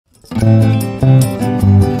It's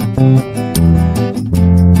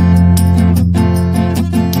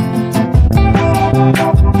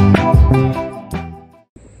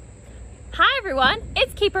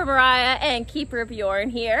Keeper Mariah and Keeper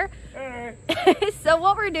Bjorn here. Hey. So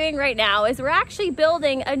what we're doing right now is we're actually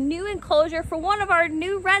building a new enclosure for one of our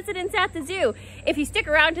new residents at the zoo. If you stick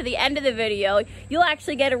around to the end of the video, you'll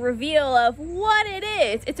actually get a reveal of what it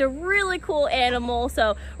is. It's a really cool animal,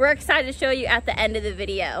 so we're excited to show you at the end of the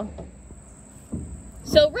video.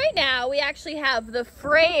 So right now we actually have the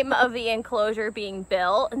frame of the enclosure being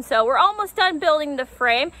built, and so we're almost done building the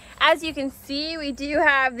frame. As you can see, we do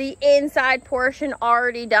have the inside portion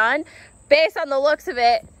already done. Based on the looks of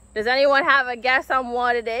it, does anyone have a guess on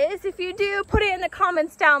what it is? If you do, put it in the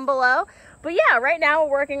comments down below. But yeah, right now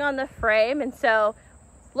we're working on the frame, and so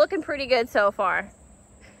looking pretty good so far.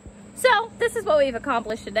 So this is what we've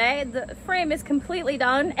accomplished today. The frame is completely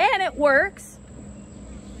done and it works.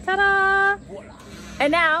 Ta-da!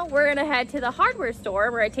 And now we're gonna head to the hardware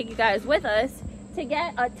store. We're gonna take you guys with us to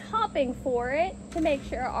get a topping for it to make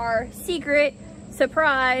sure our secret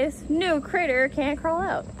surprise new critter can't crawl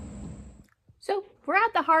out. So we're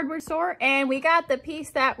at the hardware store and we got the piece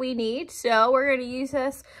that we need. So we're gonna use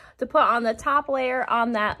this to put on the top layer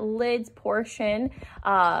on that lids portion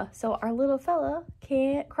so our little fella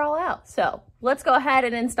can't crawl out. So let's go ahead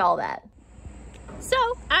and install that. So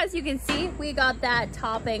as you can see, we got that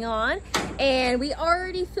topping on and we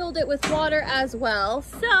already filled it with water as well.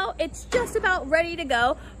 So it's just about ready to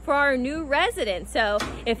go for our new resident. So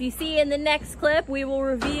if you see in the next clip, we will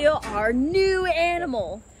reveal our new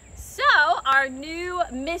animal. So our new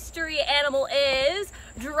mystery animal is,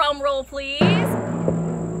 drum roll please,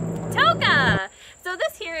 Toka. So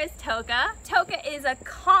this here is Toka. Toka is a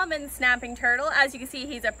common snapping turtle. As you can see,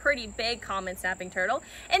 he's a pretty big common snapping turtle.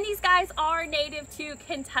 And these guys are native to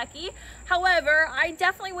Kentucky. However, I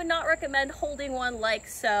definitely would not recommend holding one like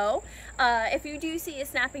so. If you do see a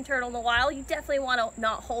snapping turtle in the wild, you definitely want to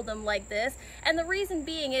not hold them like this. And the reason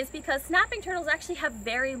being is because snapping turtles actually have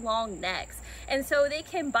very long necks. And so they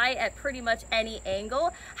can bite at pretty much any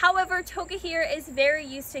angle. However, Toka here is very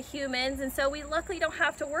used to humans. And so we luckily don't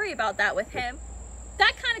have to worry about that with him.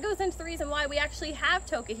 That kind of goes into the reason why we actually have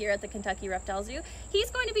Toka here at the Kentucky Reptile Zoo. He's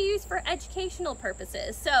going to be used for educational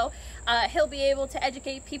purposes. So he'll be able to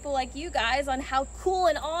educate people like you guys on how cool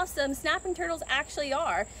and awesome snapping turtles actually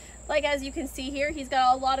are. Like as you can see here, he's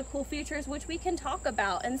got a lot of cool features which we can talk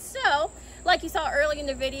about. And so, like you saw early in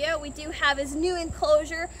the video, we do have his new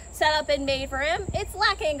enclosure set up and made for him. It's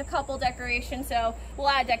lacking a couple decorations, so we'll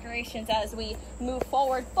add decorations as we move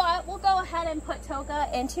forward. But we'll go ahead and put Toka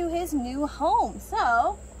into his new home.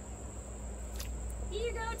 So, here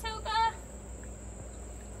you go, Toka.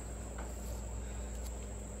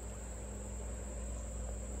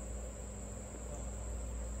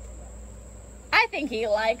 I think he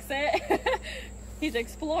likes it. He's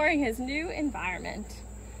exploring his new environment.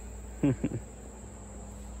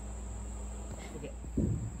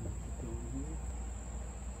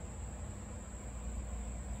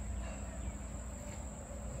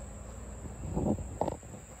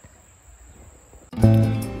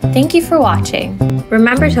 Thank you for watching.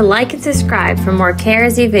 Remember to like and subscribe for more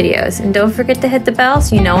KRZ videos, and don't forget to hit the bell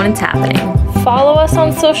so you know when it's happening. Follow us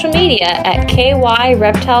on social media at KY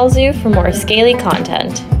Reptile Zoo for more scaly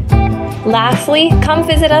content. Lastly, come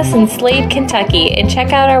visit us in Slade, Kentucky, and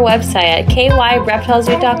check out our website at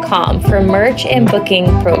kyreptilezoo.com for merch and booking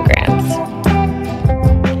programs.